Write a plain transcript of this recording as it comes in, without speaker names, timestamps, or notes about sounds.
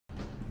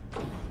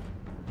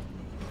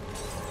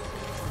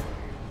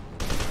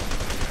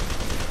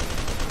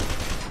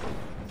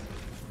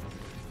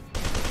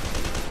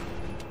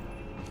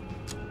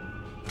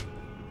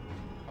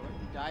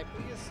die,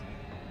 please?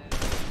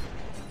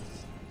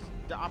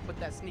 Stop with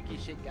that sneaky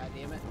shit,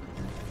 goddammit.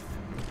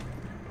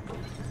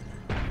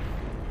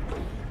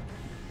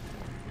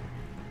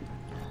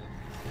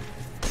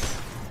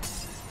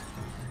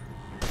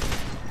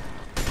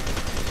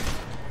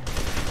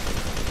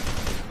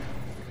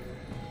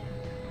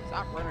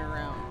 Stop running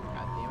around,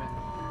 goddammit.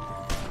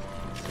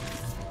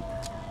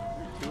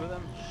 Two of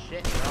them?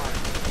 Shit, God.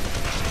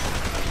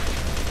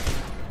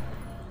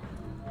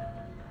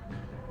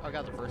 Oh, I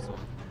got the first one.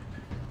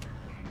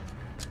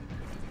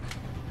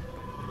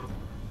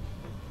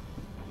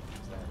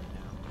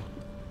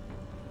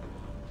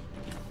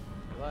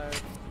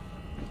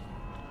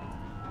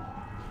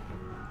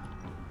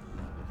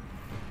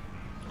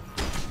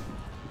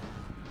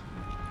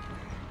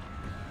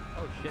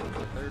 Oh shit,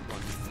 the third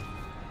one.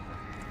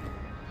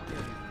 How many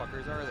of these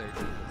fuckers are there,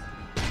 Jesus?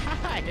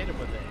 I hit him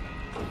with it.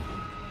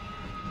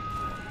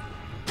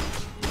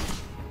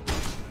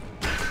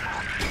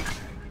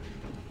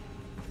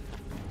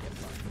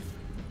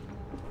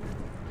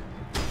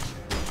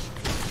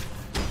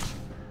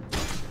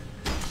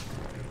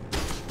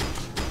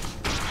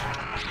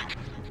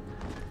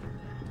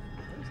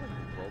 There's like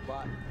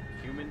robot,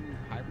 human,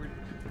 hybrid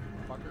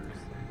fuckers.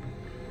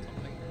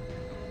 Something.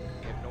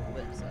 They have no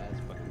lips, that's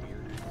fucking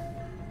weird.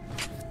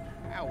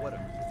 Wow, what a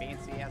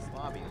fancy ass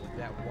lobby. Look at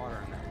that water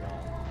on that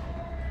wall.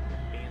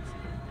 Fancy.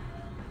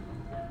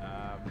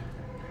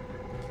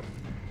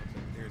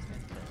 There's an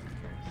intro.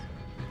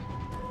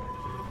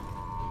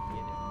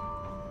 Get it.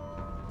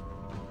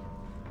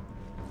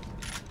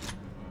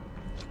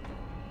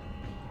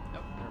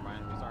 Nope, never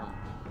mind. It was armor.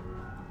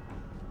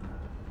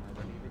 I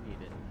don't even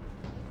need it.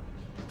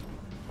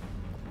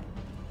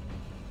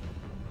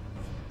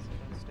 So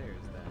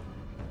downstairs then.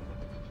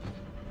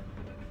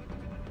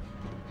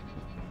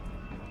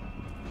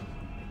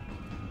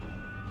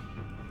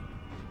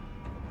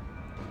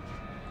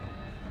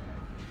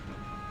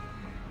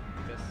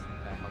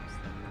 That helps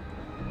them.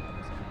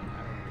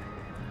 I don't know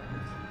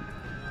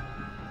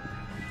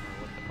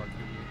what the fuck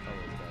you tell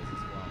those guys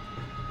as well.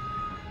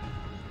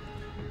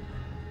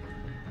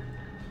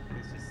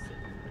 He's just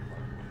sitting in the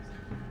car.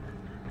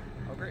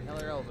 Oh great,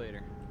 another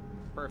elevator.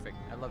 Perfect.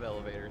 I love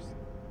elevators.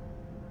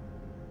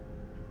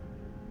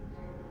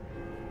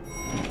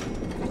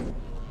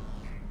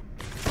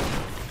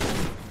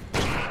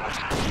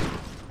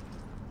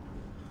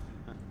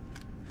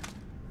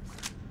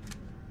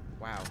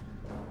 Wow.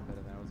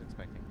 Better than I was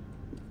expecting.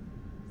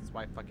 That's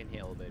why I fucking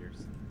hate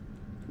elevators.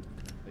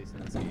 At least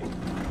in this game.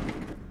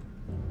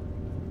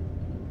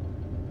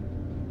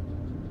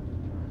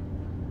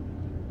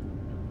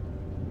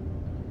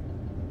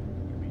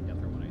 There'll be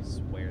another one, I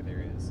swear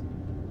there is.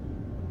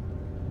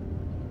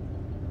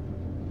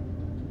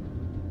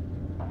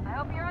 I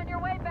hope you're on your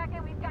way,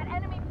 Beckett. We've got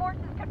enemy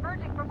forces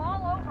converging from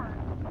all over.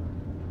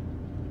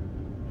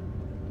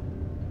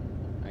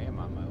 I am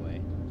on my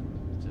way.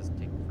 It's just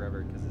taking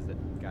forever because the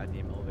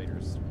goddamn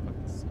elevator's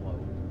fucking slow.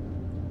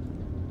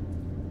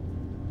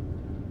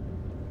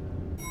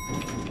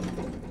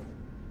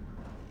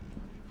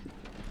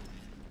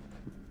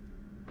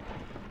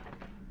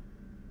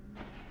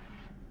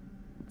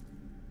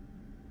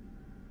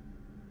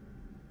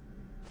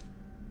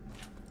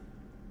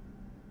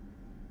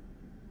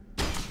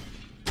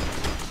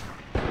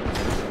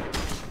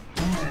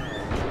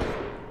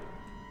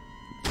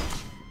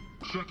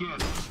 Check in.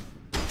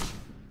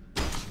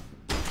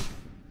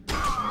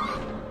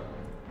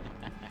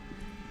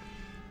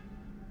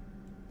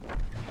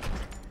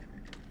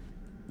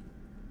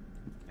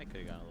 I could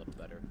have gone a little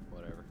better.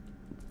 Whatever.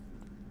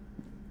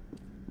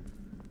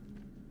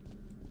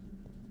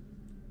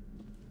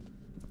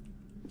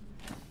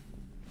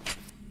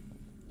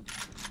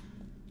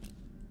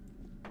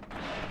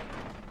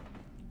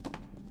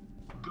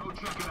 Go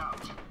check it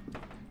out.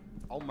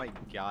 Oh my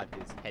god,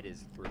 his head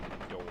is through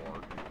the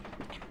door.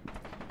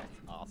 That's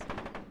awesome.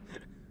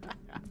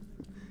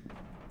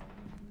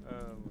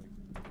 Oh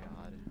my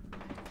god.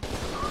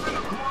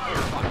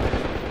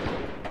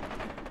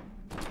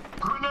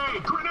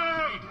 Grenade!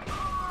 Grenade!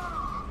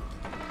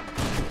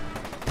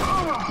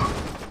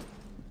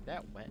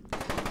 That went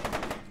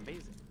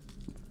amazing.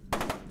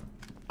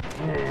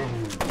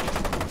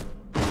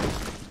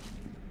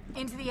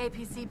 Into the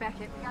APC,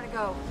 Beckett. We gotta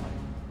go.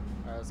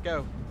 Alright, let's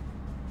go.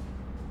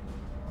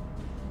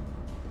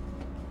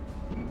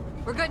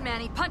 We're good,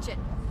 Manny. Punch it.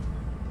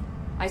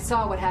 I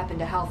saw what happened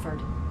to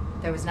Halford.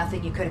 There was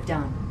nothing you could have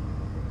done.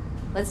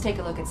 Let's take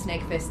a look at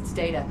Snakefist's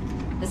data.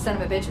 This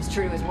son of a bitch was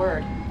true to his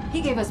word.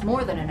 He gave us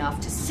more than enough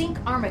to sink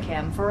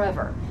Armacam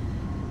forever.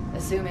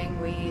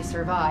 Assuming we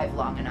survive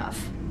long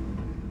enough.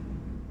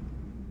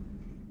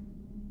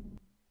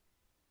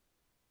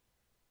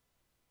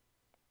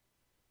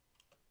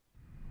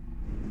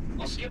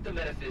 I'll skip the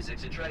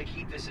metaphysics and try to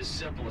keep this as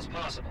simple as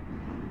possible.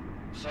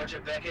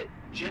 Sergeant Beckett,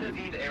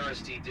 Genevieve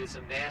Aristide did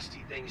some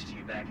nasty things to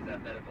you back at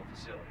that medical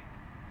facility.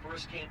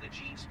 First came the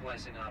gene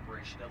splicing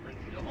operation that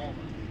linked you to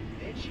Alma.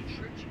 Then she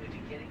tricked you into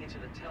getting into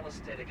the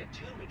telesthetic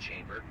attunement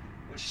chamber,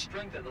 which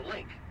strengthened the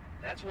link.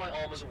 That's why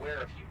Alma's aware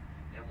of you,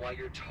 and why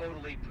you're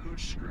totally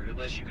pooch screwed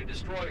unless you can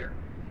destroy her.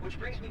 Which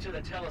brings me to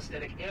the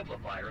telesthetic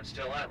amplifier in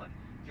Still Island.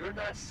 You're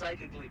not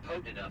psychically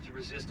potent enough to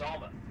resist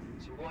Alma,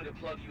 so we're going to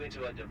plug you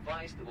into a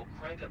device that will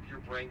crank up your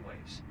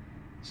brainwaves.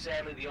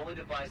 Sadly, the only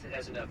device that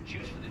has enough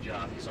juice for the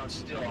job is on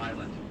Still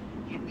Island,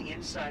 hidden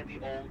inside the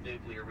old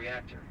nuclear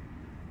reactor.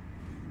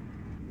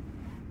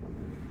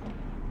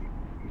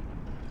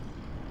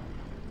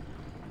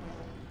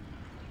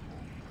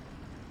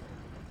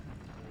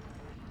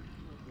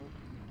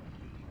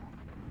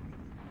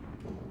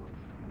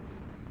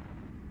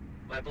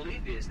 My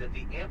belief is that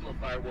the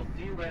amplifier will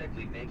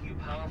theoretically make you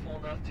powerful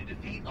enough to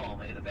defeat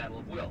Alma in a battle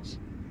of wills.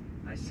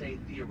 I say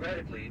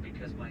theoretically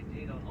because my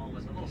data on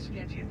Alma's a little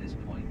sketchy at this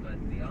point, but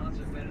the odds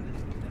are better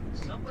than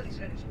somebody's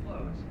head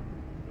explodes.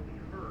 It'll be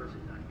hers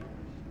and not yours.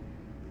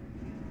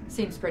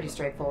 Seems pretty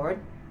straightforward.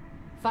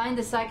 Find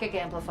the psychic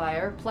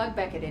amplifier, plug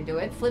Beckett into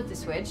it, flip the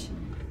switch,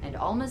 and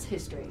Alma's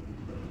history.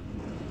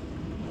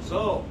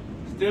 So,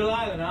 Still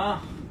Island, huh?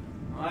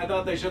 I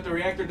thought they shut the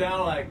reactor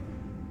down like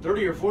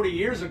 30 or 40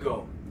 years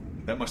ago.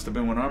 That must have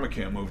been when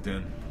Armacam moved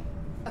in.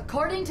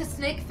 According to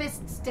Snake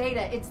Fist's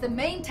data, it's the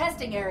main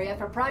testing area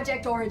for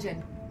Project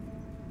Origin.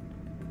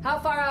 How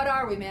far out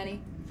are we,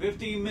 Manny?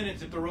 15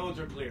 minutes if the roads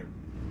are clear.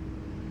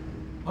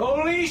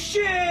 Holy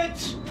shit!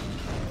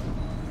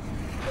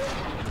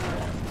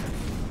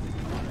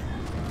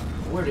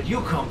 Where did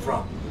you come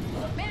from?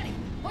 Manny,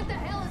 what the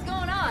hell is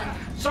going on?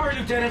 Sorry,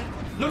 Lieutenant.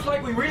 Looks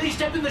like we really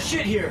stepped in the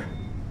shit here.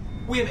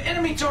 We have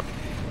enemy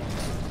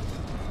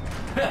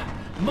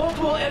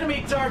multiple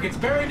enemy targets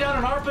bearing down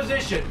on our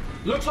position.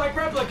 Looks like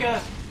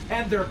replicas,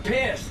 and they're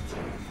pissed.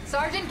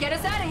 Sergeant, get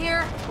us out of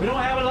here! We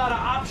don't have a lot of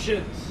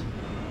options.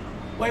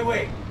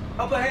 Wait.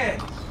 Up ahead.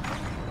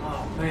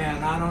 Oh,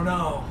 man, I don't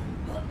know.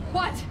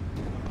 What?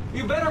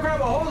 You better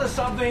grab a hold of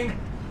something.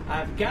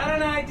 I've got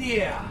an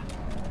idea.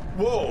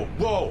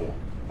 Whoa!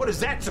 What is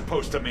that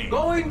supposed to mean?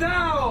 Going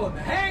down!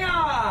 Hang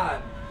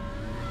on!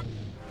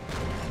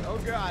 Oh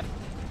god.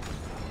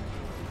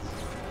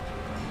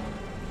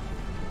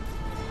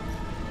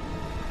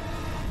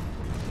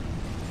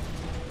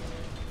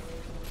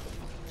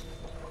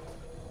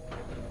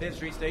 Fifth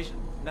Street Station,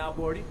 now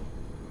boarding.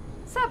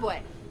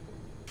 Subway.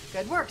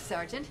 Good work,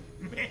 Sergeant.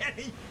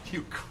 Manny,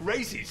 you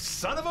crazy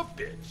son of a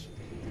bitch!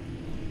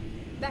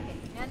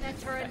 Beckett, man that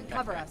turret and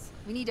cover us.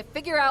 We need to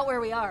figure out where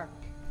we are.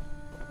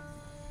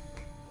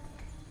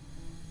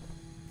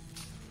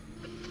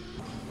 Deacon,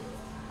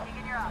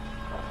 you're up.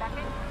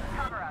 Beckett,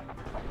 cover us.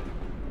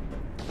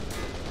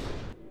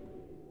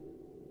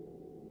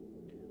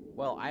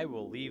 Well, I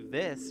will leave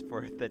this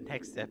for the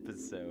next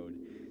episode.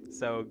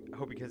 So,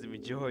 hope you guys have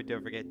enjoyed.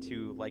 Don't forget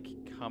to like,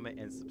 comment,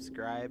 and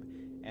subscribe.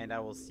 And I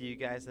will see you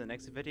guys in the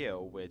next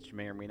video, which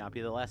may or may not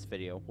be the last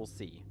video. We'll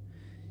see.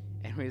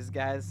 Anyways,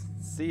 guys,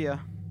 see ya.